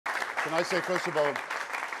Can I say first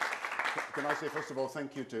of all,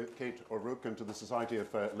 thank you to Kate O'Rourke and to the Society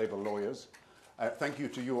of Labour Lawyers. Thank you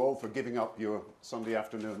to you all for giving up your Sunday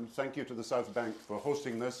afternoon. Thank you to the South Bank for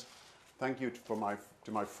hosting this. Thank you to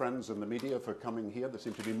my friends in the media for coming here. There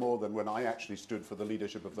seemed to be more than when I actually stood for the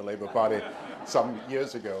leadership of the Labour Party some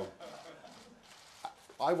years ago.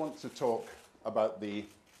 I want to talk about the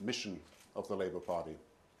mission of the Labour Party,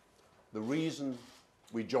 the reason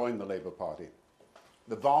we joined the Labour Party,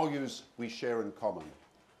 the values we share in common,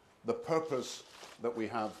 the purpose that we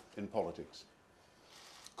have in politics.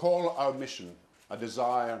 Call our mission a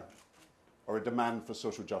desire or a demand for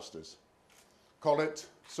social justice. Call it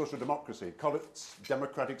social democracy. Call it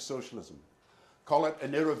democratic socialism. Call it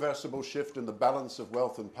an irreversible shift in the balance of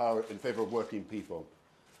wealth and power in favour of working people.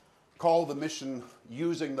 Call the mission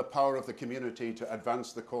using the power of the community to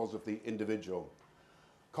advance the cause of the individual.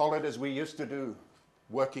 Call it, as we used to do,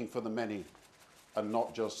 working for the many and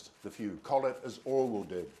not just the few. Call it, as Orwell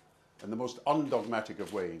did, in the most undogmatic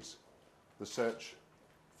of ways, the search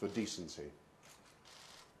for decency.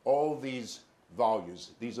 All these values,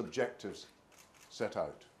 these objectives set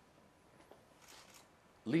out.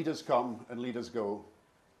 Leaders come and leaders go,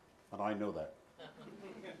 and I know that.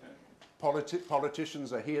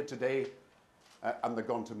 Politicians are here today and they're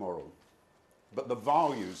gone tomorrow. But the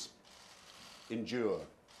values endure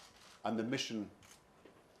and the mission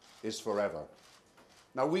is forever.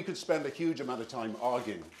 Now, we could spend a huge amount of time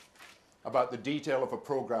arguing about the detail of a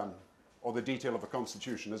programme or the detail of a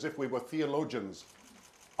constitution, as if we were theologians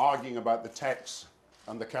arguing about the texts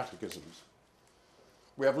and the catechisms.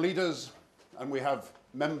 We have leaders and we have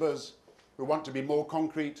members who want to be more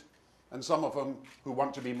concrete, and some of them who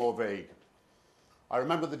want to be more vague. I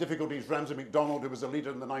remember the difficulties Ramsay MacDonald, who was a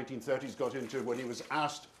leader in the 1930s, got into when he was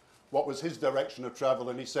asked what was his direction of travel,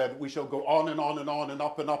 and he said, we shall go on and on and on and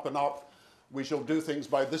up and up and up. We shall do things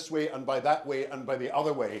by this way and by that way and by the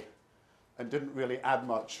other way, and didn't really add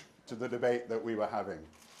much to the debate that we were having.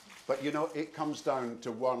 But you know, it comes down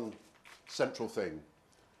to one central thing: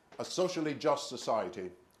 a socially just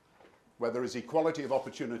society where there is equality of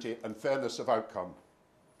opportunity and fairness of outcome.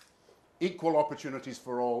 Equal opportunities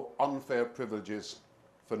for all, unfair privileges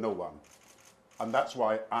for no one. And that's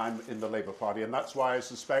why I'm in the Labour Party, and that's why I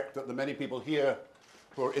suspect that the many people here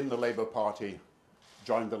who are in the Labour Party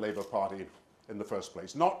joined the Labour Party in the first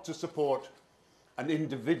place. Not to support an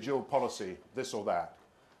individual policy, this or that.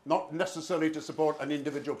 Not necessarily to support an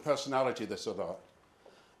individual personality, this or that.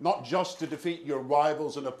 Not just to defeat your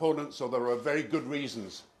rivals and opponents, so there are very good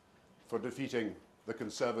reasons for defeating the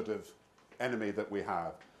Conservative enemy that we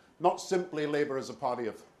have. Not simply Labour as a party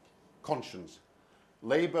of conscience.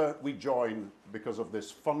 Labour we join because of this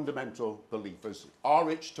fundamental belief. As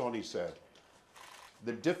R.H. Tawney said,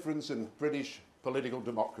 the difference in British political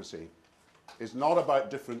democracy is not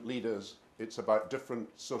about different leaders, it's about different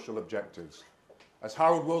social objectives. As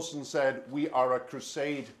Harold Wilson said, we are a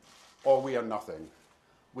crusade or we are nothing.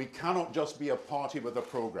 We cannot just be a party with a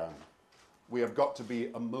programme. We have got to be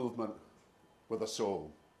a movement with a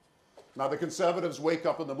soul. Now, the Conservatives wake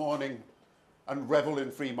up in the morning and revel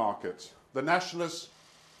in free markets. The Nationalists,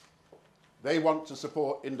 they want to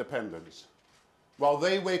support independence. While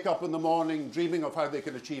they wake up in the morning dreaming of how they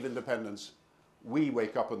can achieve independence, we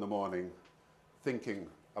wake up in the morning thinking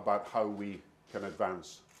about how we can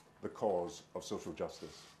advance the cause of social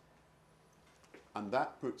justice. And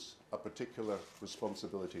that puts a particular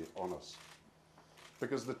responsibility on us.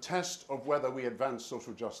 Because the test of whether we advance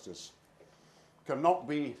social justice cannot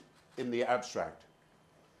be in the abstract.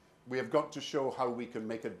 We have got to show how we can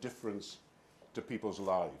make a difference to people's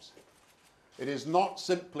lives. It is not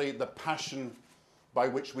simply the passion by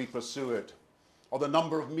which we pursue it, or the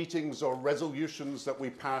number of meetings or resolutions that we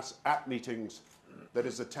pass at meetings that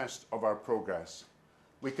is a test of our progress.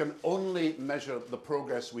 We can only measure the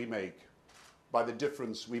progress we make by the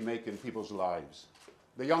difference we make in people's lives.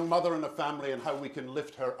 The young mother in a family and how we can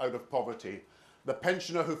lift her out of poverty. The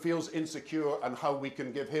pensioner who feels insecure and how we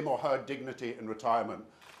can give him or her dignity in retirement.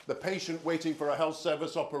 The patient waiting for a health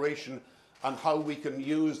service operation and how we can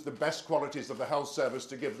use the best qualities of the health service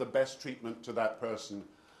to give the best treatment to that person.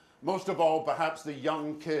 Most of all, perhaps the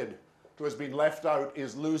young kid who has been left out,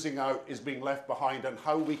 is losing out, is being left behind, and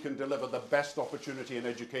how we can deliver the best opportunity in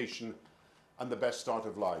education and the best start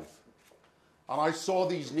of life. And I saw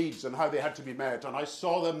these needs and how they had to be met, and I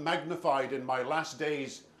saw them magnified in my last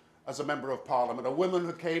days as a Member of Parliament. A woman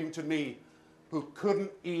who came to me who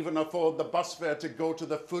couldn't even afford the bus fare to go to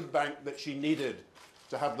the food bank that she needed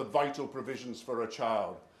to have the vital provisions for her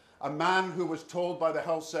child. A man who was told by the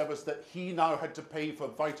health service that he now had to pay for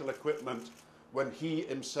vital equipment when he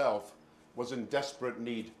himself was in desperate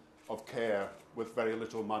need of care with very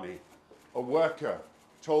little money. A worker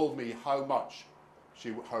told me how much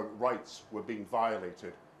her rights were being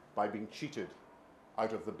violated by being cheated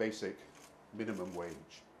out of the basic minimum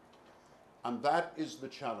wage. And that is the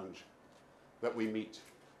challenge that we meet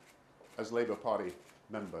as Labour Party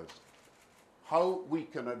members. How we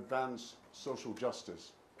can advance social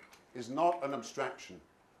justice is not an abstraction.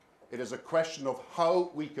 It is a question of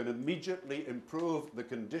how we can immediately improve the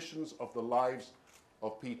conditions of the lives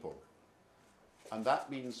of people. And that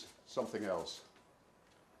means something else.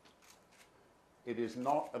 It is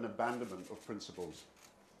not an abandonment of principles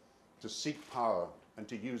to seek power and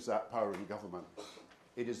to use that power in government.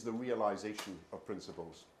 It is the realization of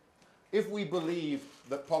principles. If we believe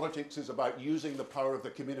that politics is about using the power of the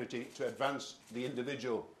community to advance the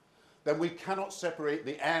individual, then we cannot separate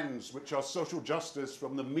the ends, which are social justice,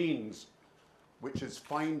 from the means, which is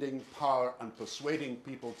finding power and persuading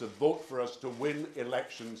people to vote for us to win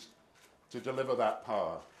elections to deliver that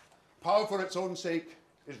power. Power for its own sake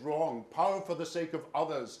is wrong. Power for the sake of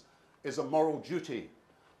others is a moral duty.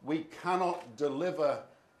 We cannot deliver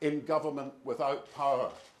in government without power.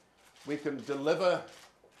 We can deliver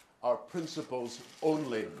our principles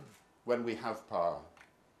only when we have power.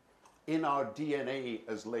 In our DNA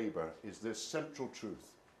as Labour is this central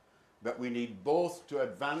truth that we need both to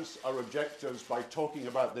advance our objectives by talking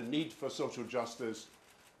about the need for social justice,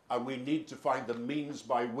 and we need to find the means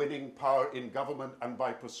by winning power in government and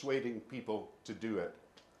by persuading people to do it.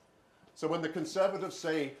 So when the Conservatives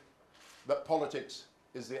say that politics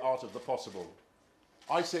is the art of the possible,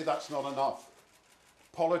 I say that's not enough.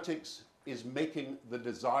 Politics is making the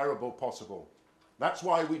desirable possible. That's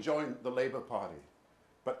why we joined the Labour Party.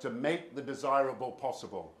 But to make the desirable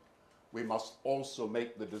possible, we must also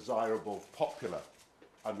make the desirable popular,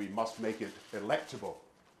 and we must make it electable.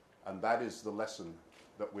 And that is the lesson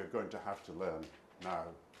that we're going to have to learn now.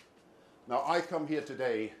 Now, I come here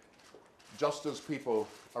today just as people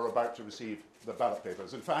are about to receive the ballot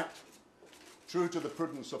papers. In fact, true to the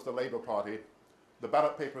prudence of the Labour Party, the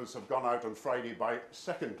ballot papers have gone out on Friday by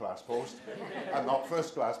second-class post and not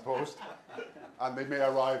first-class post, and they may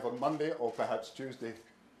arrive on Monday or perhaps Tuesday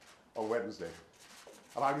or Wednesday.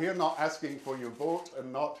 And I'm here not asking for your vote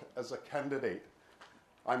and not as a candidate.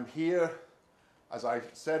 I'm here, as I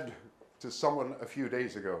said to someone a few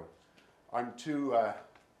days ago, I'm too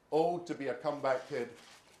old to be a comeback kid.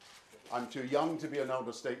 I'm too young to be an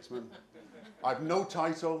elder statesman. I've no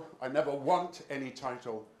title. I never want any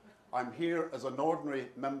title. I'm here as an ordinary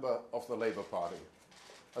member of the Labour Party,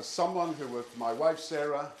 as someone who, with my wife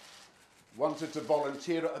Sarah, wanted to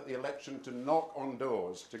volunteer at the election to knock on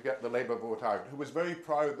doors to get the Labour vote out, who was very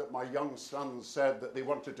proud that my young sons said that they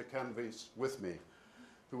wanted to canvass with me,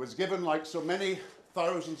 who was given, like so many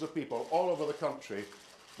thousands of people all over the country,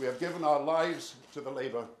 we have given our lives to the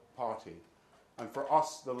Labour Party. And for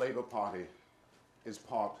us, the Labour Party is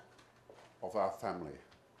part of our family.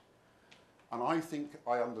 And I think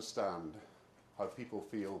I understand how people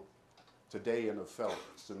feel today and have felt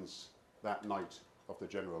since that night of the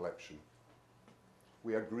general election.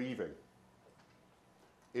 We are grieving.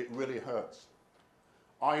 It really hurts.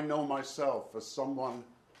 I know myself as someone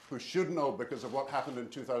who should know, because of what happened in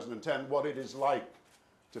 2010, what it is like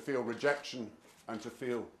to feel rejection and to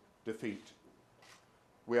feel defeat.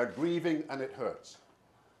 We are grieving and it hurts.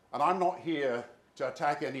 And I'm not here to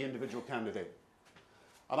attack any individual candidate.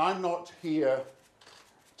 And I'm not here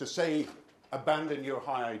to say, abandon your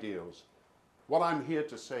high ideals. What I'm here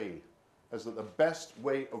to say is that the best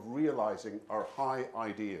way of realizing our high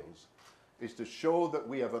ideals is to show that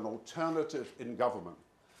we have an alternative in government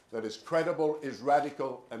that is credible, is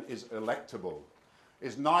radical, and is electable,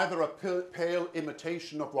 is neither a pale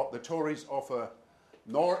imitation of what the Tories offer,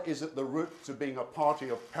 nor is it the route to being a party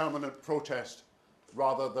of permanent protest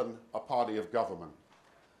rather than a party of government.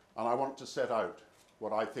 And I want to set out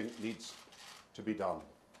what I think needs to be done.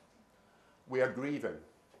 We are grieving.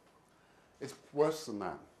 It's worse than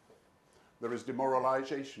that. There is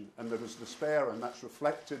demoralisation and there is despair, and that's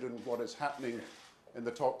reflected in what is happening in the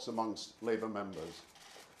talks amongst Labour members.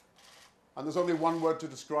 And there's only one word to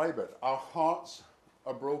describe it. Our hearts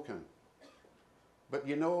are broken. But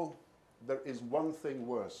you know, there is one thing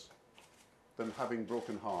worse than having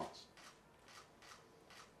broken hearts.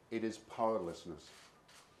 It is powerlessness.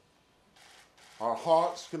 Our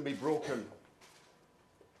hearts can be broken,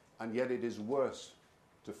 and yet it is worse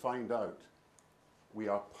to find out we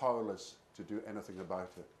are powerless to do anything about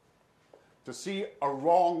it. To see a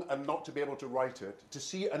wrong and not to be able to right it. To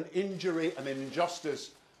see an injury and an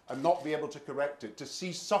injustice and not be able to correct it. To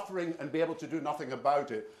see suffering and be able to do nothing about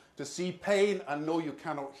it. To see pain and know you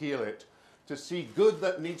cannot heal it. To see good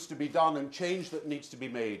that needs to be done and change that needs to be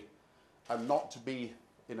made, and not to be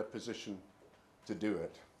in a position to do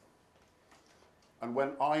it. And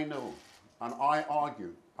when I know, and I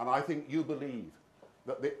argue, and I think you believe,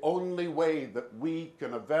 that the only way that we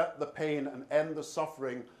can avert the pain and end the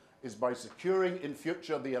suffering is by securing in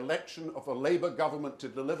future the election of a Labour government to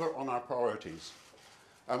deliver on our priorities.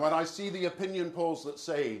 And when I see the opinion polls that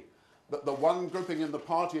say that the one grouping in the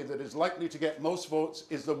party that is likely to get most votes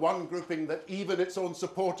is the one grouping that even its own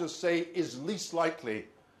supporters say is least likely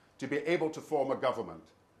to be able to form a government,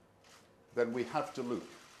 then we have to look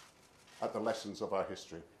at the lessons of our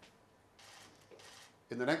history.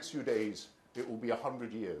 In the next few days, it will be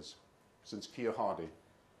 100 years since Keir Hardie,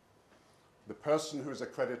 the person who is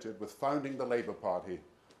accredited with founding the Labour Party,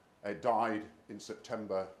 died in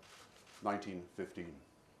September 1915.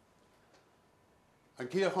 And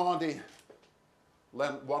Keir Hardie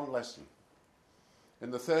learnt one lesson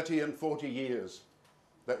in the 30 and 40 years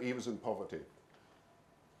that he was in poverty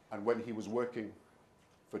and when he was working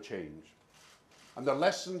for change. And the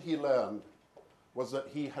lesson he learned was that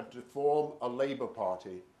he had to form a Labour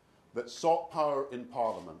Party that sought power in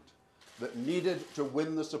Parliament, that needed to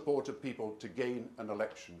win the support of people to gain an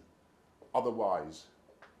election. Otherwise,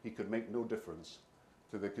 he could make no difference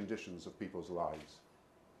to the conditions of people's lives.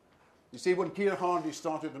 You see, when Keir Hardie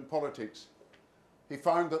started in politics, he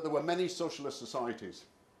found that there were many socialist societies.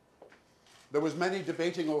 There was many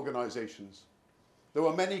debating organisations. There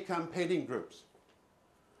were many campaigning groups.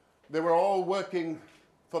 They were all working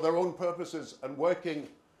for their own purposes and working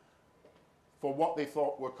for what they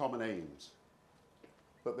thought were common aims.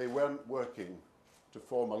 But they weren't working to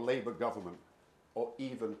form a Labour government or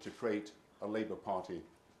even to create a Labour Party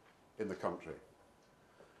in the country.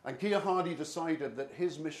 And Keir Hardie decided that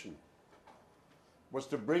his mission was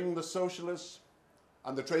to bring the socialists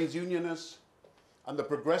and the trades unionists and the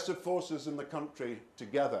progressive forces in the country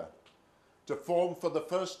together to form for the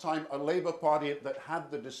first time a Labour Party that had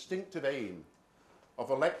the distinctive aim of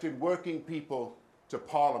electing working people to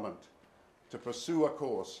Parliament to pursue a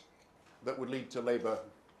course that would lead to Labour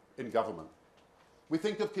in government. We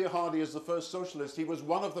think of Keir Hardie as the first socialist. He was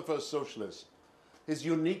one of the first socialists. His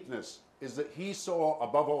uniqueness is that he saw,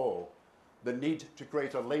 above all, the need to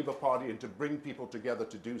create a Labour Party and to bring people together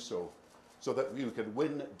to do so, so that we could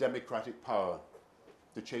win democratic power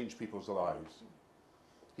to change people's lives.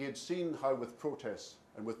 He had seen how with protests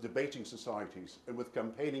and with debating societies and with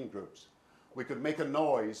campaigning groups, we could make a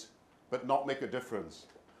noise but not make a difference.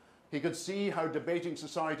 He could see how debating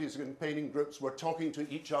societies and campaigning groups were talking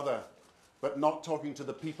to each other but not talking to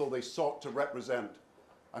the people they sought to represent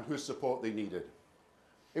and whose support they needed.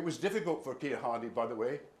 It was difficult for Keir Hardie, by the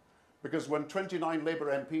way, because when 29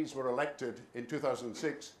 Labour MPs were elected in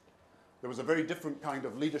 2006, there was a very different kind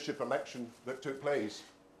of leadership election that took place.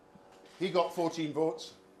 He got 14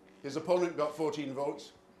 votes. His opponent got 14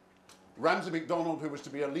 votes. Ramsay MacDonald, who was to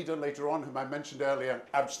be a leader later on, whom I mentioned earlier,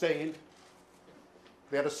 abstained.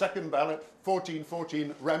 They had a second ballot,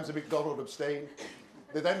 14-14, Ramsay MacDonald abstained.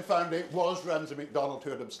 They then found it was Ramsay MacDonald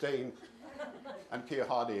who had abstained, and Keir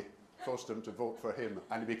Hardie forced him to vote for him,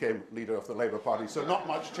 and he became leader of the Labour Party. So not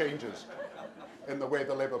much changes in the way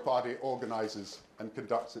the Labour Party organises and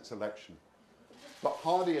conducts its election. But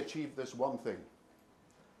Hardie achieved this one thing.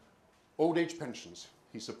 Old age pensions,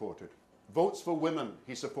 he supported. Votes for women,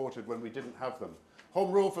 he supported when we didn't have them.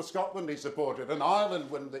 Home rule for Scotland, he supported. And Ireland,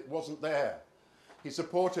 when it wasn't there. He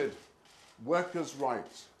supported workers'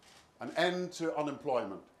 rights, an end to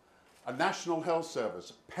unemployment, a national health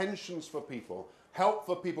service, pensions for people, help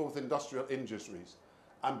for people with industrial injuries.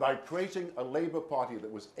 And by creating a Labour Party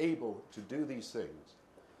that was able to do these things,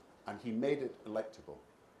 and he made it electable,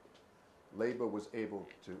 Labour was able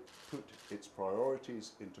to put its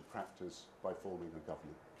priorities into practice by forming a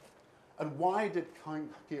government. And why did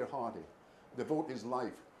Keir Hardie devote his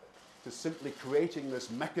life to simply creating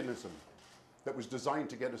this mechanism that was designed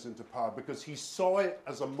to get us into power? Because he saw it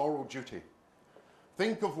as a moral duty.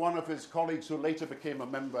 Think of one of his colleagues who later became a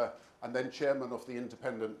member and then chairman of the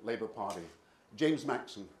Independent Labour Party, James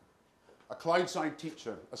Maxon, a Clydeside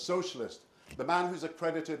teacher, a socialist, the man who's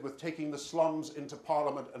accredited with taking the slums into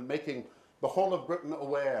Parliament and making the whole of Britain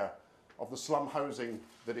aware of the slum housing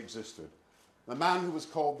that existed. The man who was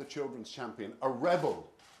called the children's champion, a rebel,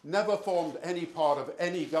 never formed any part of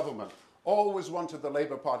any government, always wanted the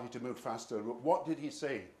Labour Party to move faster. But what did he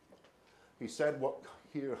say? He said what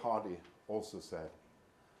Keir Hardie also said.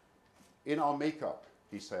 In our makeup,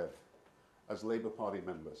 he said, as Labour Party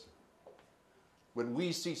members, when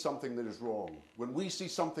we see something that is wrong, when we see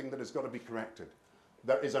something that has got to be corrected,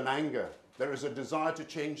 there is an anger, there is a desire to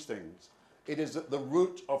change things. It is at the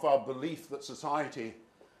root of our belief that society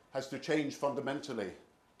has to change fundamentally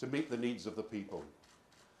to meet the needs of the people.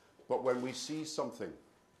 But when we see something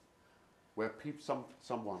where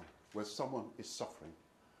someone is suffering?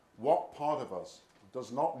 What part of us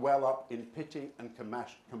does not well up in pity and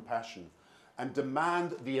compassion and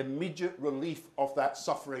demand the immediate relief of that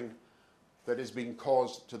suffering that is being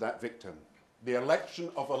caused to that victim? The election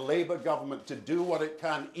of a Labour government to do what it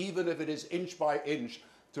can, even if it is inch by inch,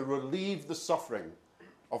 to relieve the suffering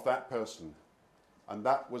of that person. And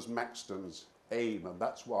that was Maxton's aim, and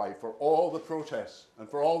that's why, for all the protests and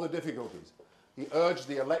for all the difficulties, he urged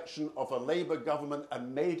the election of a Labour government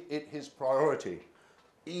and made it his priority,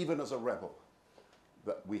 even as a rebel,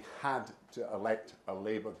 that we had to elect a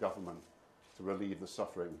Labour government to relieve the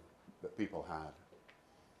suffering that people had.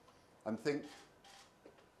 And think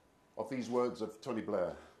of these words of Tony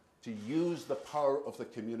Blair, to use the power of the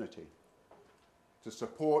community to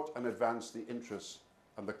support and advance the interests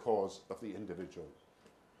and the cause of the individual.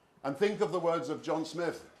 And think of the words of John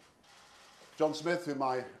Smith. John Smith, whom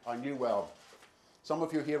I knew well. Some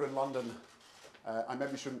of you here in London, I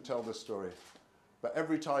maybe shouldn't tell this story, but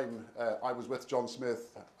every time I was with John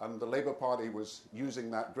Smith and the Labour Party was using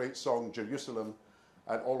that great song, Jerusalem,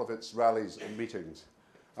 at all of its rallies and meetings,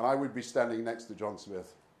 and I would be standing next to John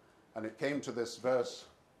Smith, and it came to this verse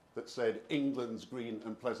that said, England's green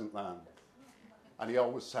and pleasant land. And he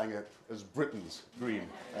always sang it as Britain's green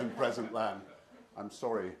and pleasant land. I'm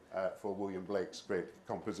sorry for William Blake's great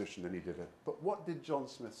composition, and he did it. But what did John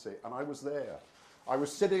Smith say? And I was there. I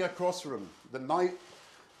was sitting across from him the night,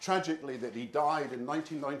 tragically, that he died in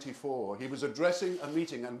 1994. He was addressing a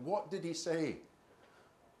meeting, and what did he say?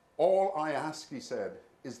 All I ask, he said,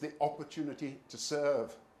 is the opportunity to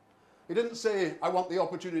serve. He didn't say, I want the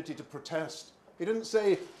opportunity to protest. He didn't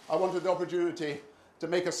say, I wanted the opportunity to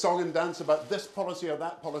make a song and dance about this policy or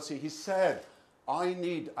that policy. He said, I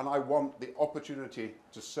need and I want the opportunity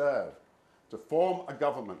to serve, to form a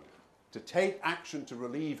government, to take action to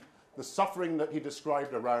relieve the suffering that he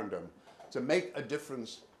described around him, to make a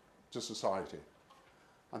difference to society.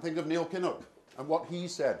 And think of Neil Kinnock and what he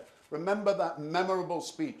said. Remember that memorable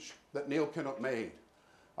speech that Neil Kinnock made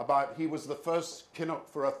about he was the first Kinnock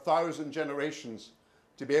for 1,000 generations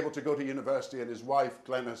to be able to go to university, and his wife,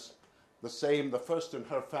 Glenys, the same, the first in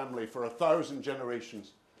her family for 1,000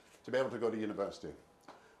 generations to be able to go to university.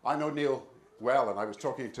 I know Neil well, and I was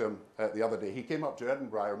talking to him the other day. He came up to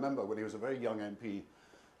Edinburgh, I remember, when he was a very young MP,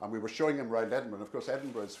 and we were showing him around Edinburgh. And of course,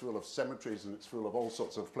 Edinburgh is full of cemeteries and it's full of all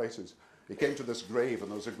sorts of places. He came to this grave, and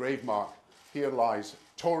there was a grave mark. Here lies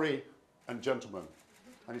Tory and gentleman.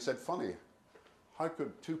 And he said, funny, how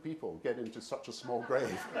could two people get into such a small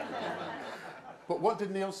grave? But what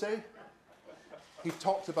did Neil say? He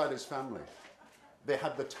talked about his family. They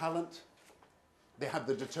had the talent, they had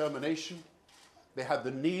the determination, they had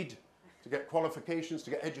the need to get qualifications,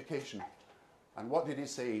 to get education. And what did he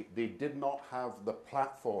say? They did not have the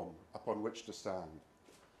platform upon which to stand.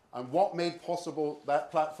 And what made possible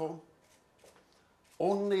that platform?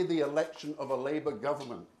 Only the election of a Labour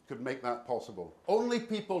government could make that possible. Only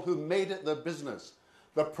people who made it their business,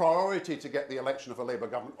 the priority to get the election of a Labour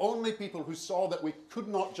government. Only people who saw that we could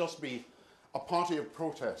not just be a party of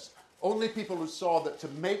protest. Only people who saw that to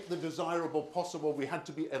make the desirable possible, we had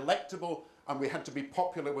to be electable and we had to be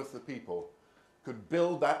popular with the people, could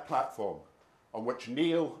build that platform on which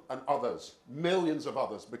Neil and others, millions of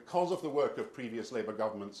others, because of the work of previous Labour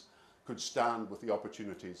governments, could stand with the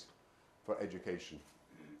opportunities for education.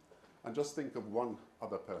 And just think of one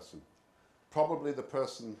other person, probably the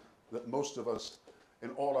person that most of us in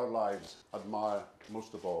all our lives admire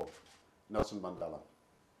most of all, Nelson Mandela.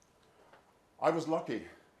 I was lucky.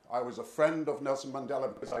 I was a friend of Nelson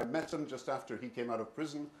Mandela because I met him just after he came out of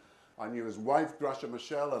prison. I knew his wife, Gracia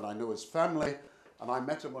Michel, and I knew his family, and I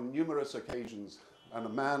met him on numerous occasions, and a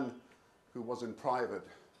man who was in private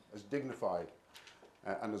as dignified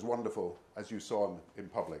and as wonderful as you saw him in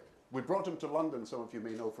public. We brought him to London, some of you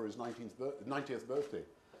may know, for his 90th birthday,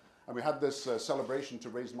 and we had this celebration to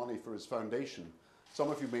raise money for his foundation. Some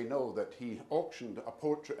of you may know that he auctioned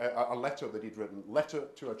a letter that he'd written, Letter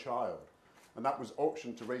to a Child, and that was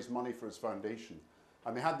auctioned to raise money for his foundation.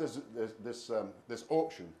 And they had this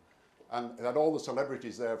auction, and it had all the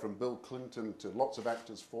celebrities there, from Bill Clinton to lots of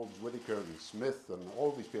actors, Forbes Whitaker and Smith and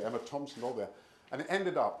all these people, Emma Thompson, all there. And it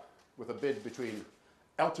ended up with a bid between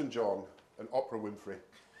Elton John and Oprah Winfrey.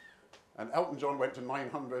 And Elton John went to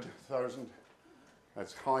 900,000,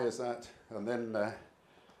 as high as that, and then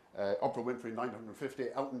Oprah Winfrey 950,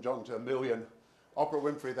 Elton John to 1 million. Oprah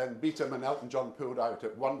Winfrey then beat him, and Elton John pulled out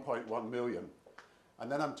at 1.1 million.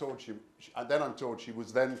 And then I'm told she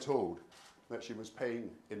was then told that she was paying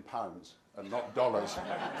in pounds and not dollars,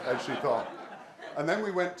 as she thought. And then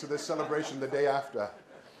we went to this celebration the day after,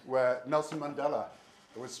 where Nelson Mandela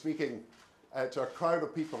was speaking to a crowd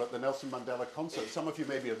of people at the Nelson Mandela concert. Some of you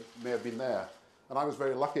may have been there. And I was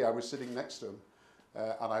very lucky. I was sitting next to him,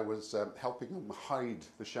 and I was helping him hide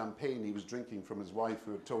the champagne he was drinking from his wife,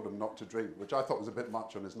 who had told him not to drink, which I thought was a bit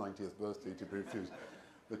much on his 90th birthday to be refused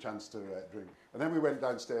the chance to drink. And then we went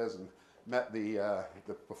downstairs and met the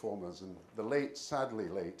performers. And the late, sadly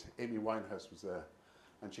late, Amy Winehouse was there.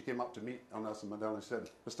 And she came up to meet Nelson Mandela and said,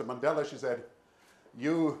 "Mr. Mandela," she said,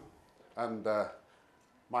 "you and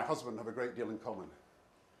my husband have a great deal in common."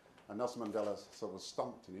 And Nelson Mandela sort of was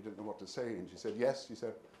stumped and he didn't know what to say. And she said, "Yes," she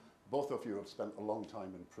said, "both of you have spent a long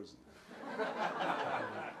time in prison."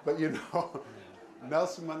 But you know,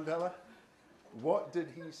 Nelson Mandela, what did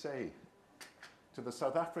he say to the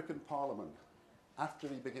South African Parliament after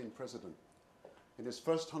he became president? In his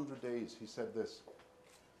first 100 days, he said this: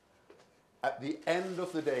 "At the end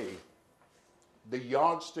of the day, the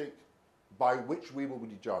yardstick by which we will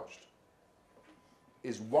be judged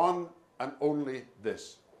is one and only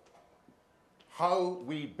this: how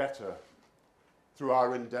we better, through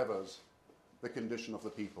our endeavours, the condition of the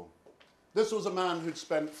people." This was a man who'd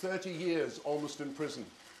spent 30 years almost in prison,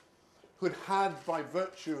 who'd had, by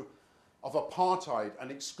virtue of apartheid and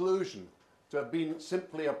exclusion, to have been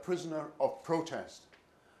simply a prisoner of protest.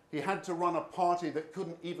 He had to run a party that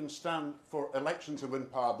couldn't even stand for elections to win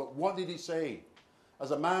power. But what did he say?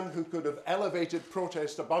 As a man who could have elevated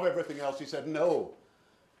protest above everything else, he said, "No,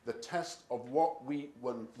 the test of what we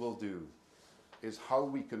will do is how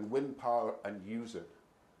we can win power and use it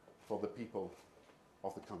for the people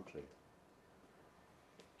of the country."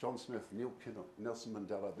 John Smith, Neil Kinnock, Nelson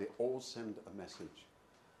Mandela, they all send a message.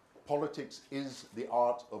 Politics is the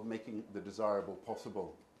art of making the desirable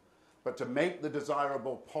possible. But to make the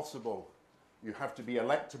desirable possible, you have to be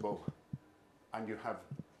electable and you have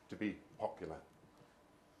to be popular.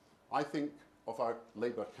 I think of our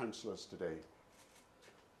Labour councillors today,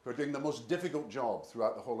 who are doing the most difficult job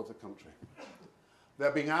throughout the whole of the country.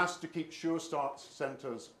 They're being asked to keep Sure Start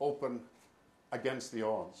centres open against the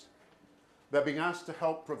odds. They're being asked to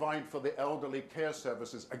help provide for the elderly care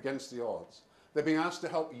services against the odds. They're being asked to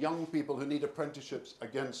help young people who need apprenticeships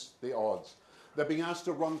against the odds. They're being asked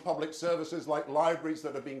to run public services like libraries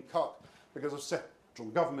that are being cut because of central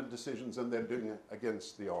government decisions, and they're doing it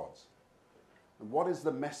against the odds. And what is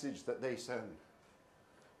the message that they send?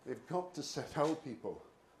 They've got to tell people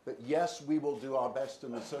that yes, we will do our best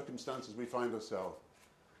in the circumstances we find ourselves,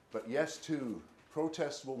 but yes, too,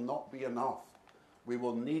 protests will not be enough. We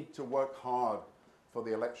will need to work hard for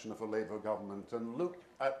the election of a Labour government. And look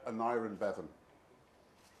at Aneurin Bevan,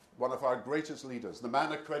 one of our greatest leaders, the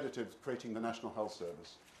man accredited creating the National Health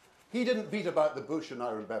Service. He didn't beat about the bush,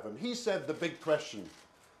 Aneurin Bevan. He said the big question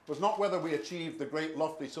was not whether we achieved the great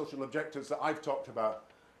lofty social objectives that I've talked about.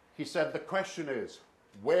 He said the question is,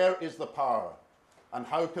 where is the power? And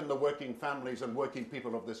how can the working families and working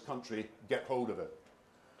people of this country get hold of it?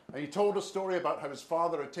 And he told a story about how his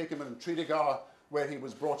father had taken him in Tridigar, where he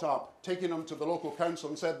was brought up, taken him to the local council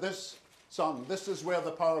and said, "This, son, this is where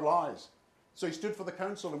the power lies." So he stood for the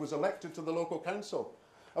council and was elected to the local council.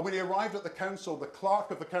 And when he arrived at the council, the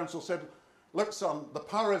clerk of the council said, "Look, son, the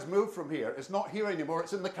power has moved from here. It's not here anymore.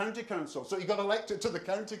 It's in the county council." So he got elected to the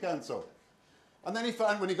county council. And then he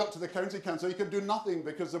found when he got to the county council, he could do nothing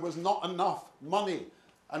because there was not enough money.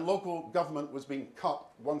 And local government was being cut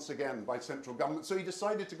once again by central government. So he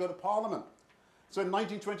decided to go to Parliament. So in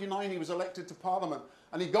 1929, he was elected to Parliament.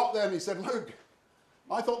 And he got there and he said, "Look,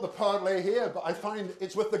 I thought the power lay here, but I find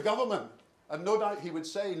it's with the government." And no doubt he would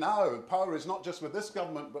say now, power is not just with this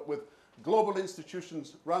government, but with global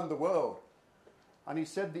institutions around the world. And he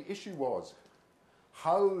said the issue was,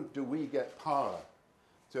 how do we get power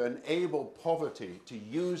to enable poverty, to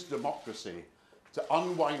use democracy, to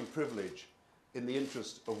unwind privilege in the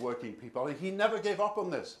interest of working people? And he never gave up on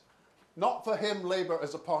this. Not for him, Labour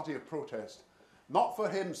as a party of protest. Not for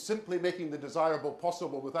him simply making the desirable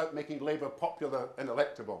possible without making Labour popular and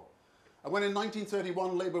electable. And when in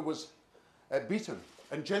 1931 Labour was beaten,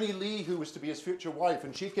 and Jenny Lee, who was to be his future wife,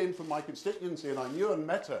 and she came from my constituency and I knew and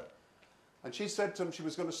met her, and she said to him she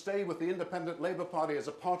was going to stay with the Independent Labour Party as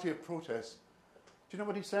a party of protest. Do you know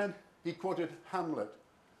what he said? He quoted Hamlet,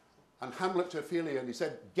 and Hamlet to Ophelia, and he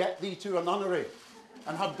said, "Get thee to a nunnery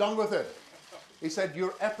and have done with it." He said,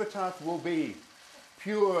 "Your epitaph will be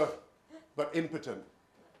pure but impotent.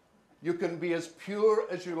 You can be as pure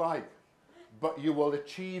as you like, but you will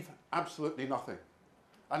achieve absolutely nothing."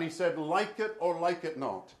 And he said, like it or like it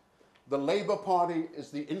not, the Labour Party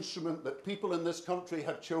is the instrument that people in this country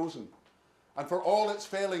had chosen. And for all its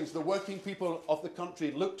failings, the working people of the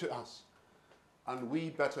country look to us. And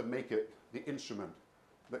we better make it the instrument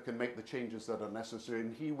that can make the changes that are necessary.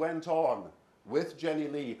 And he went on with Jenny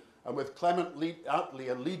Lee and with Clement Attlee,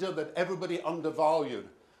 a leader that everybody undervalued,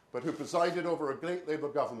 but who presided over a great Labour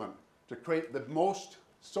government to create the most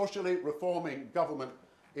socially reforming government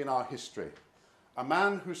in our history. A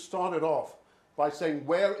man who started off by saying,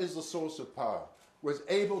 where is the source of power? Was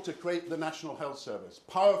able to create the National Health Service,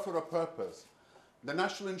 power for a purpose. The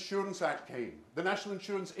National Insurance Act came, the National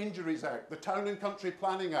Insurance Injuries Act, the Town and Country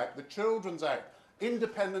Planning Act, the Children's Act,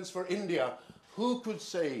 independence for India. Who could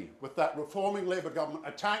say, with that reforming Labour government,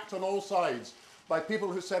 attacked on all sides by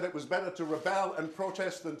people who said it was better to rebel and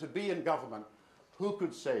protest than to be in government, who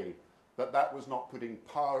could say that that was not putting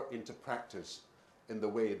power into practice in the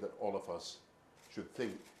way that all of us should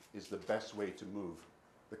think is the best way to move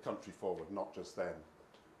the country forward, not just then,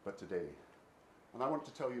 but today? And I want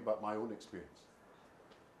to tell you about my own experience.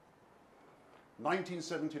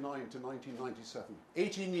 1979 to 1997,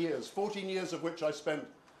 18 years, 14 years of which I spent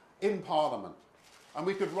in Parliament. And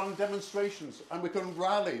we could run demonstrations, and we could run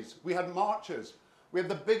rallies, we had marches. We had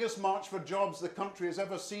the biggest march for jobs the country has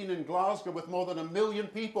ever seen in Glasgow, with more than 1 million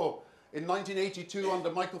people in 1982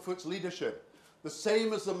 under Michael Foot's leadership. The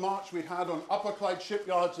same as the march we'd had on Upper Clyde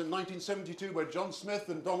shipyards in 1972, where John Smith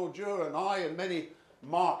and Donald Dewar and I and many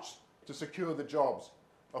marched to secure the jobs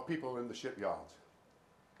of people in the shipyards.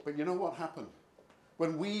 But you know what happened?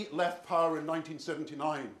 When we left power in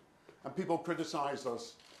 1979 and people criticised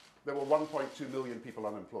us, there were 1.2 million people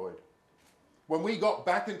unemployed. When we got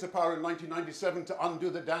back into power in 1997 to undo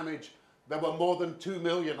the damage, there were more than 2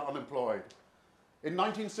 million unemployed. In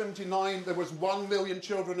 1979, there was 1 million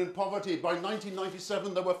children in poverty. By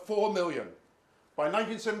 1997, there were 4 million. By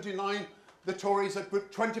 1979, the Tories had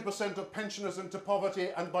put 20% of pensioners into poverty,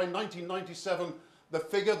 and by 1997, the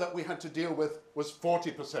figure that we had to deal with was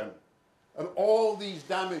 40%. And all these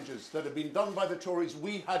damages that had been done by the Tories,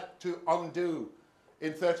 we had to undo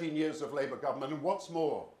in 13 years of Labour government. And what's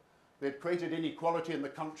more, they'd created inequality in the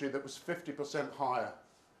country that was 50% higher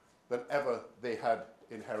than ever they had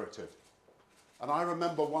inherited. And I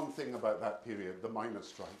remember one thing about that period, the miners'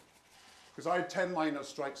 strike, because I had 10 miners'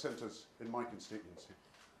 strike centres in my constituency.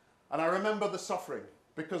 And I remember the suffering,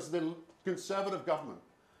 because the Conservative government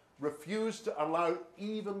refused to allow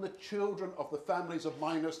even the children of the families of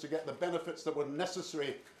miners to get the benefits that were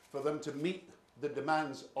necessary for them to meet the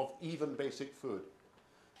demands of even basic food.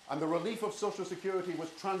 And the relief of Social Security was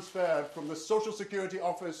transferred from the Social Security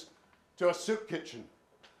office to a soup kitchen.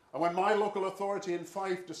 And when my local authority in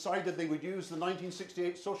Fife decided they would use the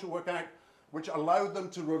 1968 Social Work Act, which allowed them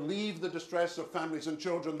to relieve the distress of families and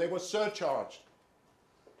children, they were surcharged.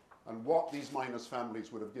 And what these miners'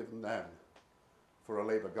 families would have given them for a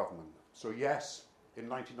Labour government. So yes, in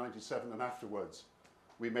 1997 and afterwards,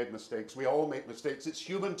 we made mistakes. We all make mistakes. It's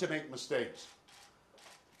human to make mistakes.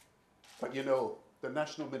 But you know, the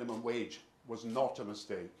national minimum wage was not a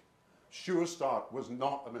mistake. Sure Start was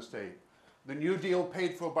not a mistake. The New Deal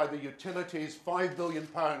paid for by the utilities, £5 billion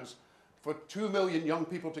for 2 million young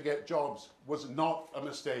people to get jobs, was not a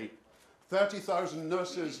mistake. 30,000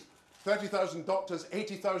 nurses, 30,000 doctors,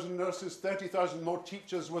 80,000 nurses, 30,000 more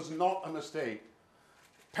teachers was not a mistake.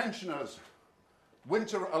 Pensioners,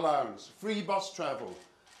 winter allowance, free bus travel,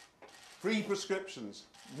 free prescriptions,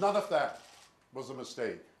 none of that was a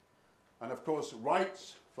mistake. And of course,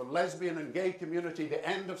 rights for lesbian and gay community, the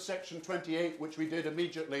end of Section 28, which we did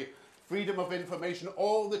immediately, freedom of information,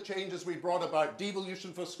 all the changes we brought about,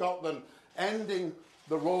 devolution for Scotland, ending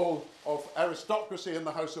the role of aristocracy in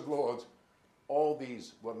the House of Lords, all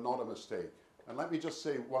these were not a mistake. And let me just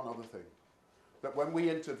say one other thing, that when we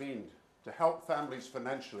intervened to help families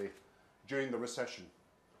financially during the recession,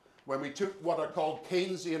 when we took what are called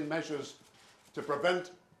Keynesian measures to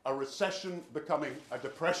prevent a recession becoming a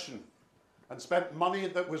depression, and spent money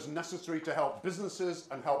that was necessary to help businesses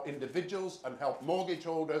and help individuals and help mortgage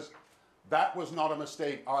holders, that was not a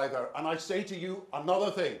mistake either. And I say to you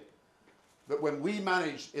another thing, that when we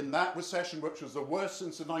managed in that recession, which was the worst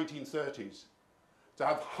since the 1930s, to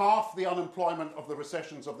have half the unemployment of the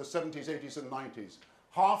recessions of the 70s, 80s and 90s,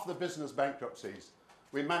 half the business bankruptcies,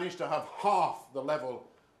 we managed to have half the level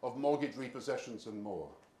of mortgage repossessions and more.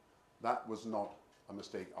 That was not a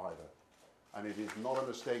mistake either. And it is not a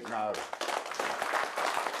mistake now.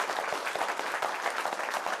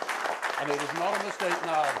 And it is not a mistake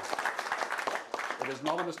now. It is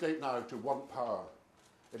not a mistake now to want power.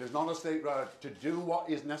 It is not a mistake now to do what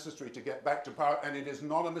is necessary to get back to power. And it is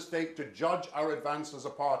not a mistake to judge our advance as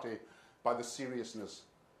a party by the seriousness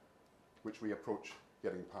which we approach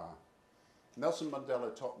getting power. Nelson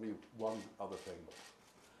Mandela taught me one other thing.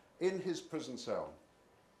 In his prison cell,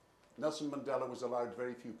 Nelson Mandela was allowed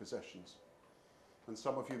very few possessions. And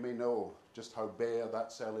some of you may know just how bare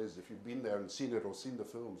that cell is if you've been there and seen it or seen the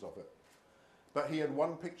films of it. that he had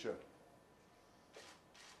one picture.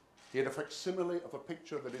 He had a facsimile of a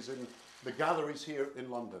picture that is in the galleries here in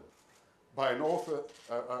London by an author,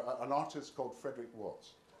 an artist called Frederick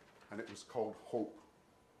Watts, and it was called Hope.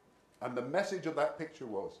 And the message of that picture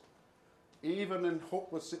was, even in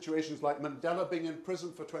hopeless situations like Mandela being in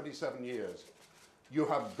prison for 27 years, you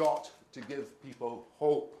have got to give people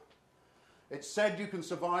hope. It said you can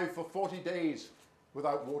survive for 40 days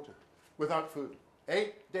without water, without food,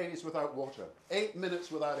 8 days without water, 8 minutes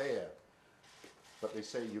without air. But they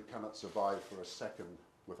say you cannot survive for a second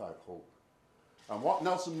without hope. And what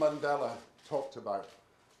Nelson Mandela talked about,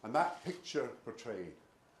 and that picture portrayed,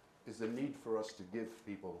 is the need for us to give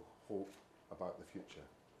people hope about the future.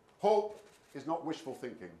 Hope is not wishful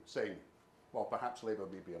thinking, saying, well, perhaps Labour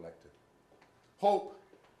may be elected. Hope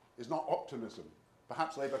is not optimism.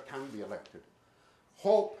 Perhaps Labour can be elected.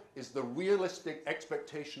 Hope is the realistic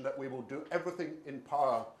expectation that we will do everything in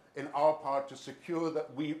our power to secure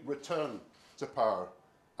that we return to power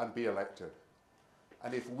and be elected.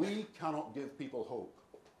 And if we cannot give people hope,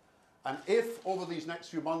 and if over these next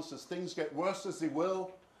few months, as things get worse as they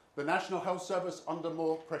will, the National Health Service under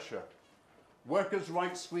more pressure, workers'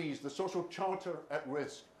 rights squeezed, the social charter at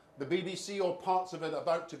risk, the BBC or parts of it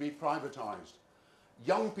about to be privatised,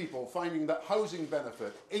 young people finding that housing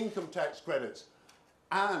benefit, income tax credits,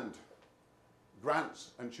 and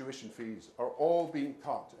grants and tuition fees are all being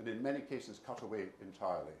cut, and in many cases cut away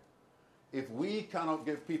entirely. If we cannot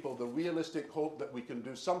give people the realistic hope that we can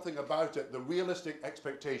do something about it, the realistic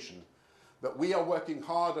expectation that we are working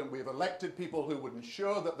hard and we've elected people who would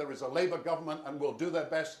ensure that there is a Labour government and will do their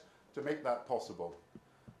best to make that possible,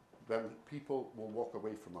 then people will walk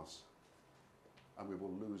away from us and we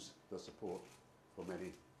will lose their support for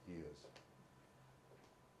many years.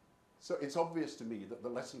 So it's obvious to me that the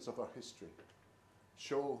lessons of our history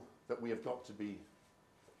show that we have got to be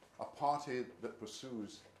a party that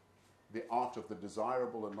pursues the art of the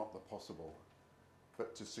desirable and not the possible.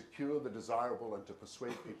 But to secure the desirable and to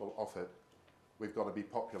persuade people of it, we've got to be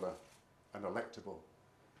popular and electable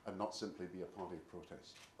and not simply be a party of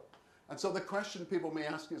protest. And so the question people may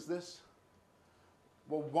ask is this: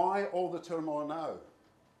 well, why all the turmoil now?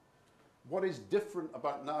 What is different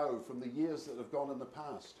about now from the years that have gone in the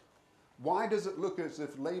past? Why does it look as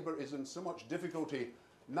if Labour is in so much difficulty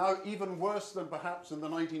now, even worse than perhaps in the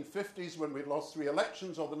 1950s when we lost 3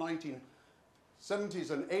 elections, or the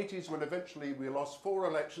 1970s and 80s when eventually we lost 4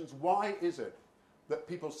 elections? Why is it that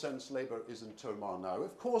people sense Labour is in turmoil now?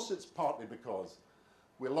 Of course it's partly because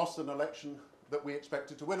we lost an election that we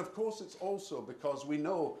expected to win. Of course it's also because we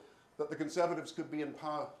know that the Conservatives could be in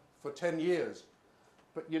power for 10 years.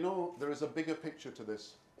 But you know, there is a bigger picture to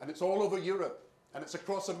this, and it's all over Europe, and it's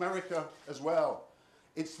across America as well.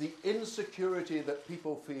 It's the insecurity that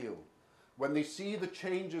people feel when they see the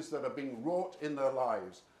changes that are being wrought in their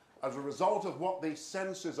lives as a result of what they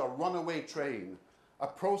sense is a runaway train, a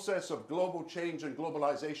process of global change and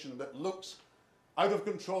globalization that looks out of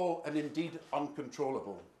control and indeed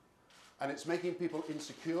uncontrollable. And it's making people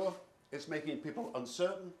insecure, it's making people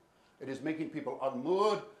uncertain, it is making people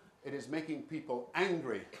unmoored, it is making people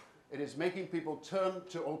angry, it is making people turn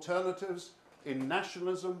to alternatives in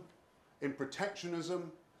nationalism, in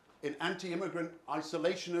protectionism, in anti-immigrant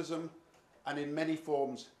isolationism, and in many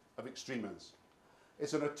forms of extremism.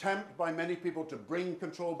 It's an attempt by many people to bring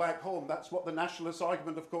control back home. That's what the nationalist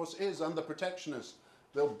argument, of course, is, and the protectionists.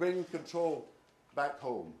 They'll bring control back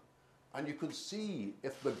home. And you can see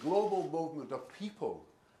if the global movement of people,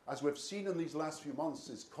 as we've seen in these last few months,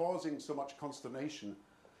 is causing so much consternation.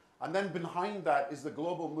 And then behind that is the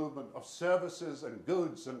global movement of services and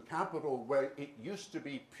goods and capital, where it used to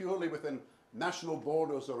be purely within national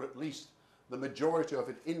borders, or at least the majority of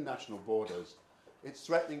it in national borders. It's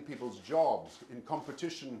threatening people's jobs in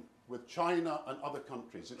competition with China and other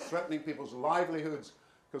countries. It's threatening people's livelihoods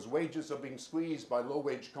because wages are being squeezed by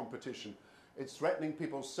low-wage competition. It's threatening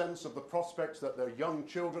people's sense of the prospects that their young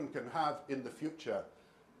children can have in the future.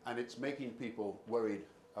 And it's making people worried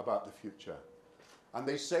about the future. And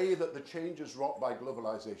they say that the changes wrought by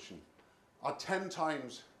globalization are 10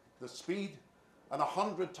 times the speed and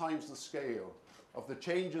 100 times the scale of the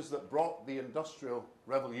changes that brought the Industrial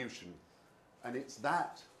Revolution. And it's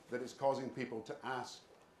that that is causing people to ask,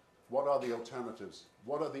 what are the alternatives?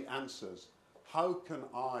 What are the answers? How can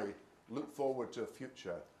I look forward to a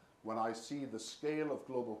future when I see the scale of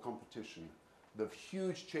global competition, the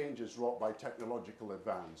huge changes wrought by technological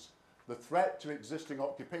advance, the threat to existing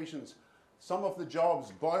occupations, some of the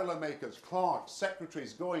jobs, boilermakers, clerks,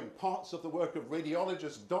 secretaries going, parts of the work of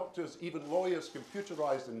radiologists, doctors, even lawyers,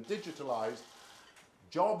 computerized and digitalized,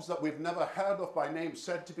 jobs that we've never heard of by name,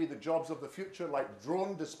 said to be the jobs of the future, like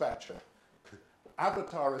drone dispatcher,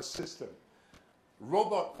 avatar assistant,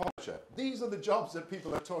 robot polisher. These are the jobs that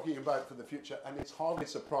people are talking about for the future, and it's hardly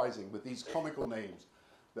surprising with these comical names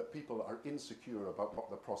that people are insecure about what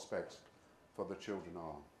the prospects for the children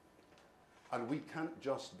are. And we can't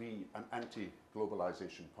just be an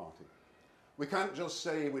anti-globalization party. We can't just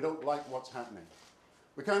say we don't like what's happening.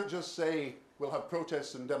 We can't just say we'll have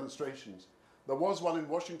protests and demonstrations. There was one in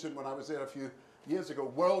Washington when I was there a few years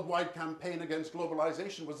ago. Worldwide Campaign Against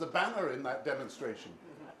Globalization was the banner in that demonstration.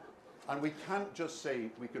 And we can't just say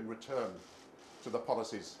we can return to the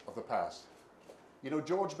policies of the past. You know,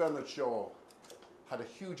 George Bernard Shaw had a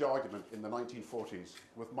huge argument in the 1940s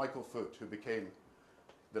with Michael Foot, who became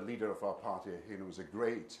the leader of our party. He was a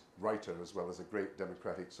great writer as well as a great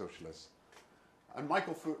democratic socialist. And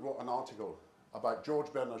Michael Foot wrote an article about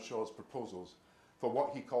George Bernard Shaw's proposals for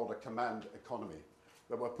what he called a command economy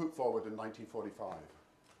that were put forward in 1945.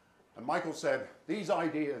 And Michael said, these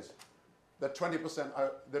ideas, they're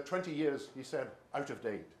 20 years, he said, out of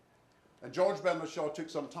date. And George Bernard Shaw took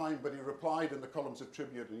some time, but he replied in the columns of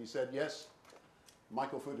Tribune, and he said, yes,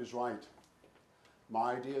 Michael Foot is right.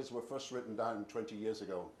 My ideas were first written down 20 years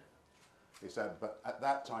ago. He said, but at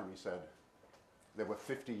that time, he said, they were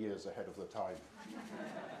 50 years ahead of the time.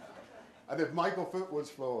 And if Michael Foot was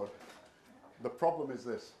flawed, the problem is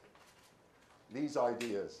this. These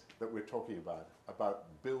ideas that we're talking about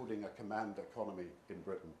building a command economy in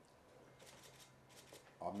Britain,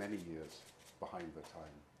 are many years behind the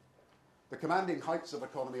time. The commanding heights of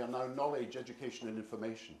economy are now knowledge, education, and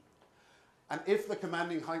information. And if the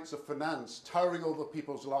commanding heights of finance, towering over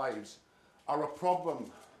people's lives, are a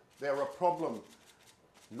problem, they're a problem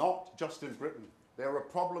not just in Britain. They're a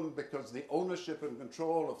problem because the ownership and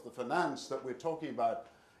control of the finance that we're talking about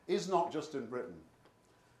is not just in Britain.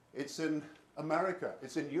 It's in America,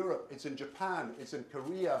 it's in Europe, it's in Japan, it's in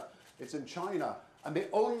Korea, it's in China. And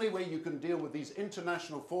the only way you can deal with these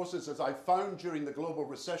international forces, as I found during the global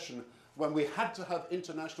recession, when we had to have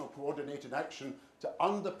international coordinated action to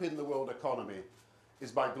underpin the world economy,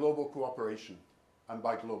 is by global cooperation and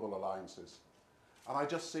by global alliances. And I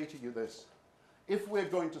just say to you this, if we're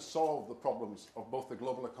going to solve the problems of both the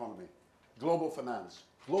global economy, global finance,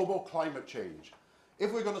 global climate change,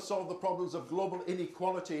 if we're going to solve the problems of global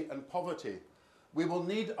inequality and poverty, we will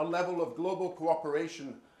need a level of global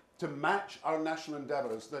cooperation to match our national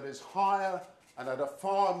endeavours that is higher and at a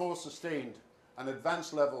far more sustained and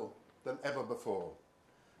advanced level than ever before.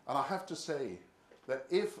 And I have to say that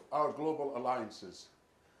if our global alliances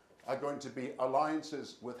are going to be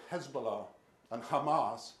alliances with Hezbollah and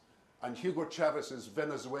Hamas and Hugo Chavez's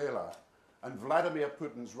Venezuela and Vladimir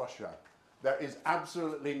Putin's Russia, there is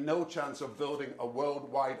absolutely no chance of building a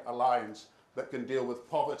worldwide alliance that can deal with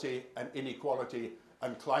poverty and inequality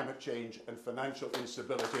and climate change and financial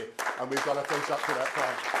instability, and we've got to face up to that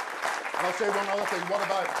challenge. And I'll say one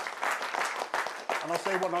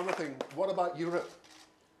other thing, what about Europe?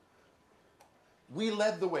 We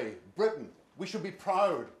led the way, Britain. We should be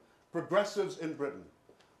proud, progressives in Britain.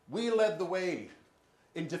 We led the way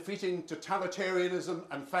in defeating totalitarianism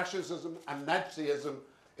and fascism and Nazism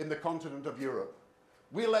in the continent of Europe.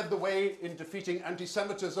 We led the way in defeating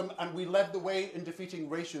anti-Semitism, and we led the way in defeating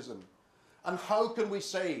racism. And how can we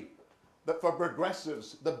say that for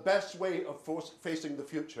progressives, the best way of facing the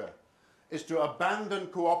future is to abandon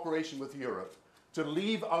cooperation with Europe, to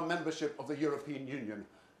leave our membership of the European Union,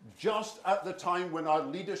 just at the time when our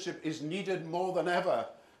leadership is needed more than ever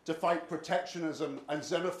to fight protectionism and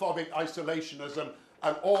xenophobic isolationism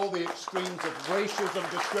and all the extremes of racism,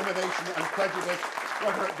 discrimination and prejudice,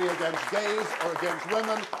 whether it be against gays or against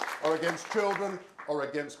women or against children or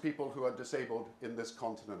against people who are disabled in this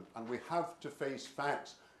continent. And we have to face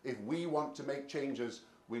facts. If we want to make changes,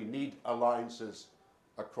 we need alliances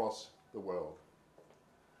across the world.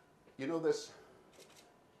 You know this,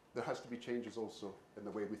 there has to be changes also in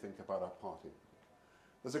the way we think about our party.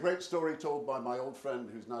 There's a great story told by my old friend,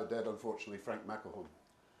 who's now dead unfortunately, Frank McElhone,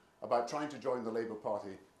 about trying to join the Labour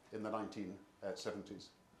Party in the 1970s.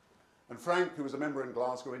 And Frank, who was a member in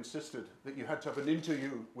Glasgow, insisted that you had to have an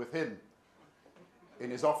interview with him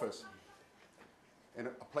in his office, in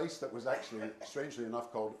a place that was actually, strangely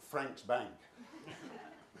enough, called Frank's Bank.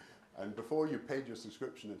 And before you paid your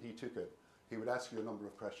subscription and he took it, he would ask you a number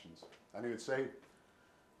of questions. And he would say,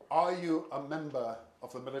 are you a member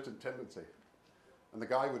of the militant tendency? And the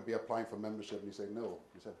guy would be applying for membership and he'd say, no.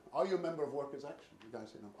 He said, are you a member of Workers' Action? The guy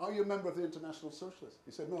said, no. Are you a member of the International Socialists?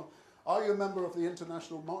 He said, no. Are you a member of the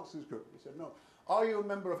International Marxist Group? He said, no. Are you a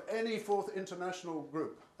member of any fourth international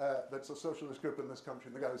group that's a socialist group in this country?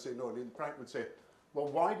 And the guy would say, no. And Frank would say, well,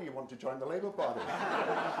 why do you want to join the Labour Party?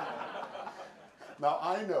 Now,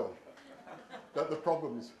 I know that the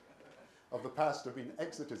problems of the past have been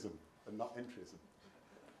exitism and not entryism.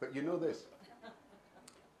 But you know this,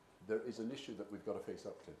 there is an issue that we've got to face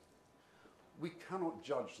up to. We cannot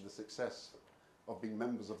judge the success of being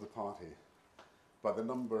members of the party by the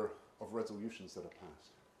number of resolutions that are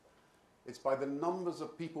passed. It's by the numbers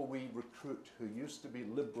of people we recruit who used to be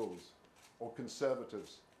liberals or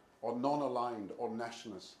conservatives or non-aligned or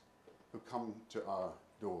nationalists who come to our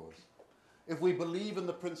doors. If we believe in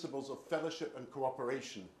the principles of fellowship and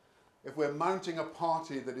cooperation, if we're mounting a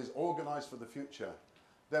party that is organised for the future,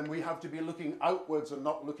 then we have to be looking outwards and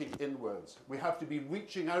not looking inwards. We have to be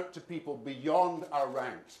reaching out to people beyond our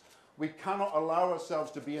ranks. We cannot allow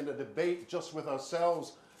ourselves to be in a debate just with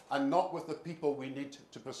ourselves and not with the people we need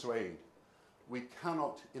to persuade. We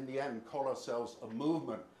cannot, in the end, call ourselves a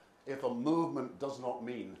movement if a movement does not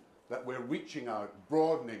mean that we're reaching out,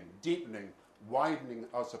 broadening, deepening, widening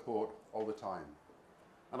our support all the time.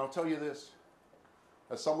 And I'll tell you this,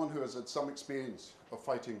 as someone who has had some experience of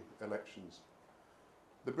fighting elections,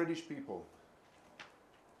 the British people,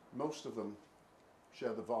 most of them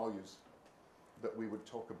share the values that we would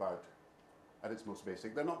talk about at its most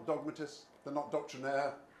basic. They're not dogmatists, they're not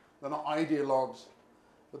doctrinaire, they're not ideologues,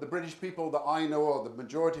 but the British people that I know, or the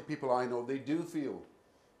majority of people I know, they do feel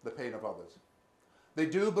the pain of others. They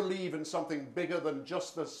do believe in something bigger than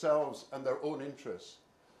just themselves and their own interests.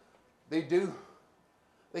 They do.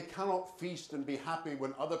 They cannot feast and be happy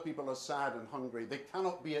when other people are sad and hungry. They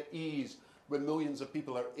cannot be at ease when millions of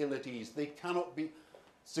people are ill at ease. They cannot be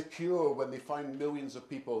secure when they find millions of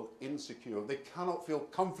people insecure. They cannot feel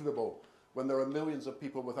comfortable when there are millions of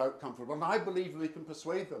people without comfort. And I believe we can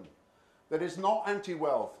persuade them that it's not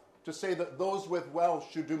anti-wealth to say that those with wealth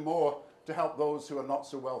should do more to help those who are not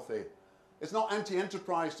so wealthy. It's not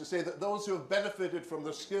anti-enterprise to say that those who have benefited from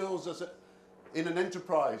the skills in an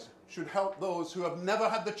enterprise should help those who have never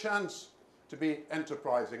had the chance to be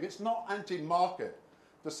enterprising. It's not anti-market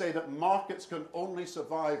to say that markets can only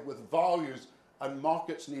survive with values and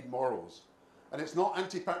markets need morals. And it's not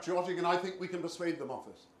anti-patriotic, and I think we can persuade them of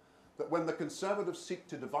this, that when the Conservatives seek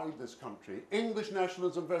to divide this country, English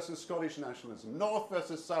nationalism versus Scottish nationalism, North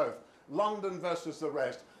versus South, London versus the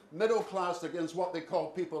rest, middle class against what they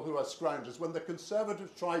call people who are scroungers, when the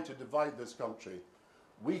Conservatives try to divide this country,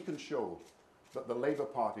 we can show that the Labour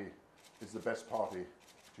Party is the best party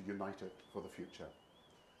to unite it for the future.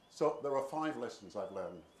 So there are 5 lessons I've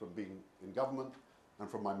learned from being in government and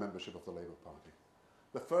from my membership of the Labour Party.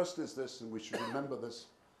 The first is this, and we should remember this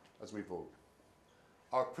as we vote.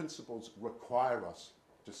 Our principles require us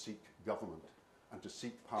to seek government and to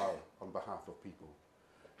seek power on behalf of people.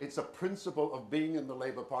 It's a principle of being in the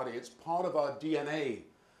Labour Party. It's part of our DNA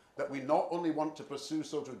that we not only want to pursue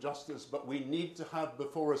social justice, but we need to have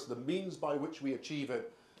before us the means by which we achieve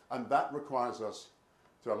it, and that requires us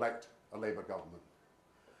to elect a Labour government.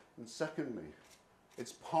 And secondly,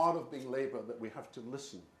 it's part of being Labour that we have to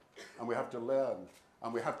listen, and we have to learn,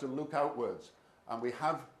 and we have to look outwards, and we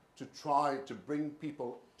have to try to bring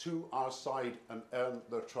people to our side and earn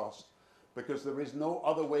their trust, because there is no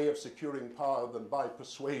other way of securing power than by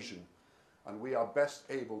persuasion, and we are best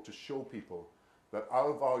able to show people that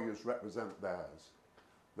our values represent theirs,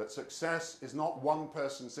 that success is not one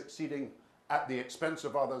person succeeding at the expense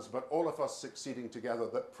of others, but all of us succeeding together,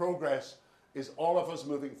 that progress is all of us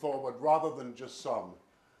moving forward rather than just some,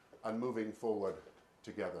 and moving forward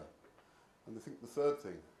together. And I think the third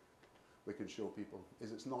thing we can show people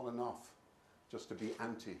is it's not enough just to be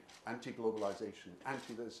anti-globalization,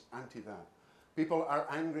 anti-this, anti-that. People are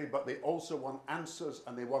angry, but they also want answers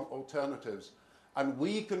and they want alternatives. And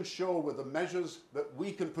we can show with the measures that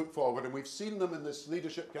we can put forward, and we've seen them in this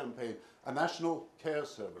leadership campaign, a national care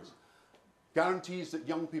service, guarantees that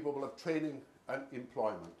young people will have training and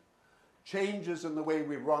employment, changes in the way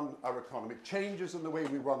we run our economy, changes in the way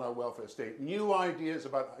we run our welfare state, new ideas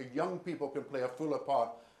about how young people can play a fuller part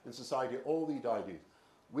in society, all these ideas.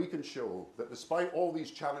 We can show that despite all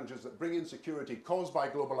these challenges that bring insecurity caused by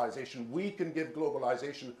globalization, we can give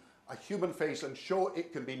globalization a human face and show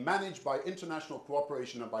it can be managed by international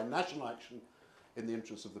cooperation and by national action in the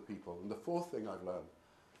interests of the people. And the fourth thing I've learned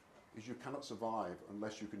is you cannot survive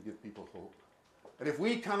unless you can give people hope. And if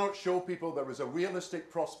we cannot show people there is a realistic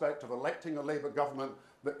prospect of electing a Labour government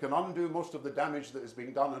that can undo most of the damage that is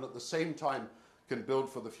being done and at the same time can build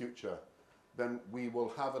for the future, then we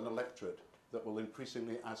will have an electorate that will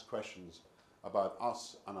increasingly ask questions about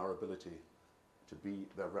us and our ability to be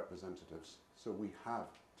their representatives. So we have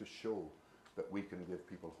to show that we can give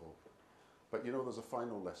people hope. But you know, there's a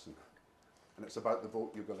final lesson, and it's about the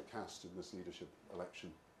vote you're going to cast in this leadership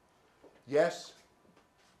election. Yes,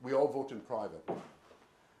 we all vote in private,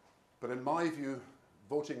 but in my view,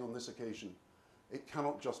 voting on this occasion It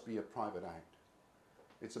cannot just be a private act.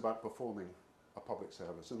 It's about performing a public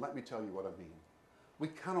service. And let me tell you what I mean. We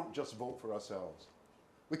cannot just vote for ourselves.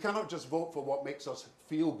 We cannot just vote for what makes us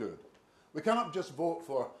feel good. We cannot just vote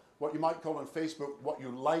for what you might call on Facebook what you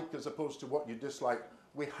like as opposed to what you dislike.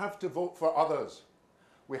 We have to vote for others.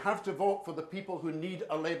 We have to vote for the people who need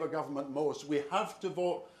a Labour government most. We have to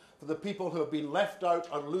vote for the people who have been left out,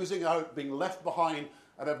 are losing out, being left behind,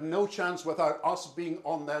 and have no chance without us being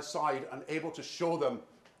on their side and able to show them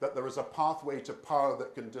that there is a pathway to power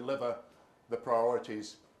that can deliver the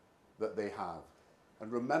priorities that they have.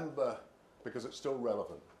 And remember, because it's still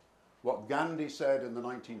relevant, what Gandhi said in the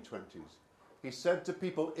 1920s. He said to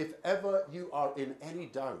people, if ever you are in any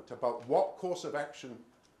doubt about what course of action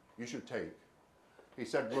you should take, he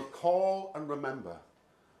said, recall and remember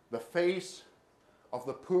the face of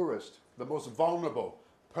the poorest, the most vulnerable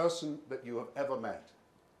person that you have ever met.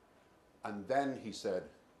 And then, he said,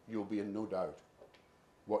 you'll be in no doubt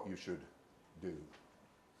what you should do.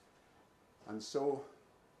 And so,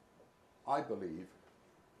 I believe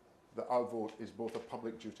that our vote is both a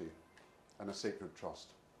public duty and a sacred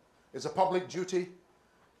trust. It's a public duty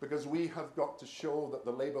because we have got to show that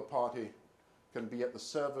the Labour Party can be at the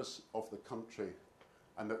service of the country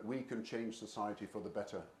and that we can change society for the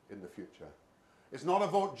better in the future. It's not a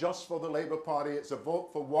vote just for the Labour Party, it's a vote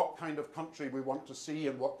for what kind of country we want to see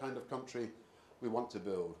and what kind of country we want to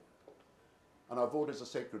build. And our vote is a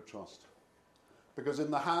sacred trust. Because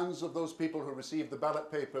in the hands of those people who receive the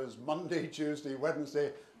ballot papers Monday, Tuesday,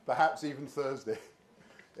 Wednesday, perhaps even Thursday,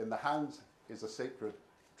 in the hands is a sacred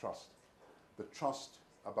trust. The trust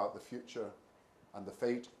about the future and the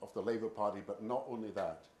fate of the Labour Party, but not only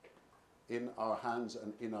that, in our hands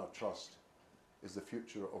and in our trust is the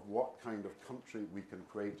future of what kind of country we can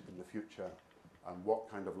create in the future and what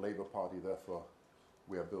kind of Labour Party, therefore,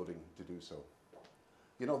 we are building to do so.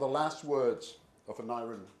 You know, the last words of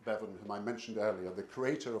Aneurin Bevan, whom I mentioned earlier, the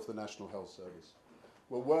creator of the National Health Service,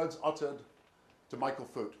 were words uttered to Michael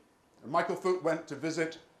Foot. And Michael Foot went to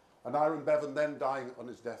visit Aneurin Bevan, then dying on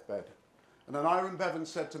his deathbed. And Aneurin Bevan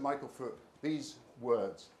said to Michael Foot these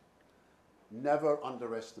words, never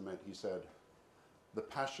underestimate, he said, the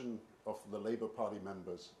passion of the Labour Party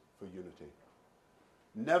members for unity.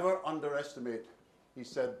 Never underestimate, he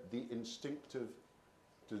said, the instinctive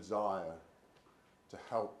desire to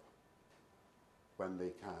help when they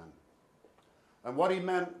can. And what he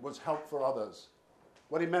meant was help for others.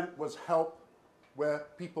 What he meant was help where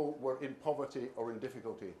people were in poverty or in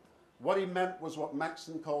difficulty. What he meant was what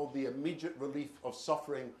Maxon called the immediate relief of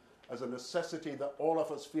suffering as a necessity that all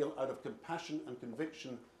of us feel out of compassion and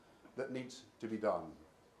conviction that needs to be done.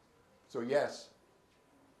 So yes,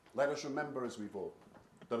 let us remember as we vote,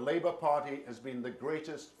 the Labour Party has been the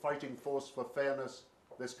greatest fighting force for fairness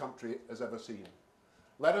this country has ever seen.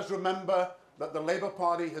 Let us remember that the Labour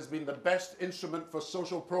Party has been the best instrument for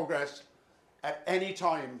social progress at any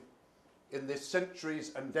time in the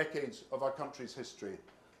centuries and decades of our country's history.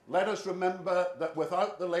 Let us remember that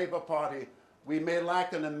without the Labour Party, we may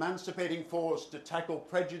lack an emancipating force to tackle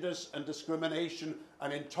prejudice and discrimination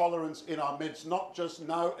and intolerance in our midst, not just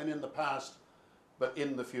now and in the past, but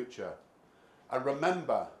in the future. And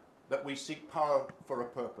remember that we seek power for a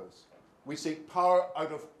purpose. We seek power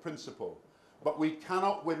out of principle. But we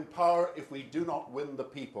cannot win power if we do not win the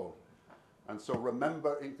people. And so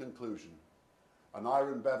remember, in conclusion,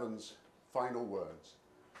 Aneurin Bevan's final words.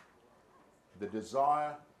 The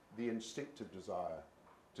desire, the instinctive desire,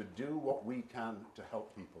 to do what we can to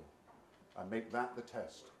help people. And make that the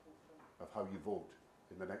test of how you vote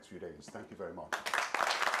in the next few days. Thank you very much.